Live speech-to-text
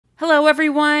Hello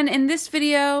everyone, in this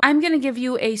video I'm going to give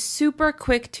you a super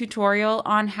quick tutorial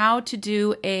on how to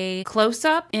do a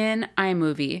close-up in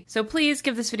iMovie. So please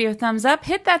give this video a thumbs up,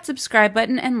 hit that subscribe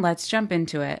button, and let's jump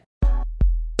into it.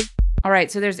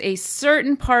 Alright, so there's a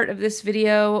certain part of this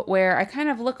video where I kind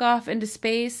of look off into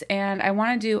space and I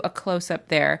want to do a close-up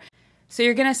there. So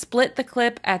you're going to split the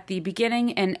clip at the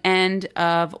beginning and end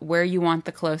of where you want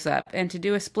the close-up. And to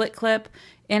do a split clip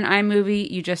in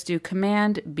iMovie, you just do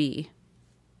Command B.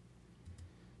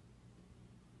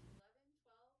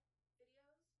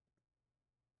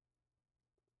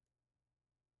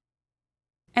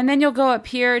 And then you'll go up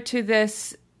here to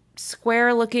this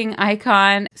square looking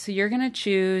icon. So you're going to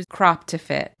choose crop to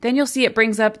fit. Then you'll see it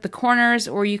brings up the corners,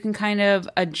 or you can kind of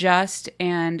adjust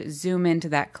and zoom into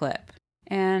that clip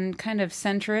and kind of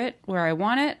center it where I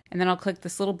want it. And then I'll click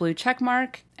this little blue check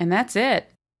mark, and that's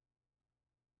it.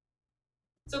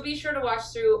 So be sure to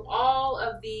watch through all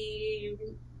of the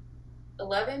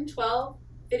 11, 12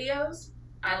 videos.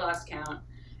 I lost count.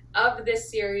 Of this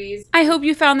series. I hope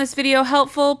you found this video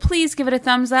helpful. Please give it a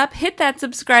thumbs up, hit that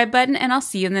subscribe button, and I'll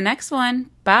see you in the next one.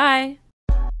 Bye!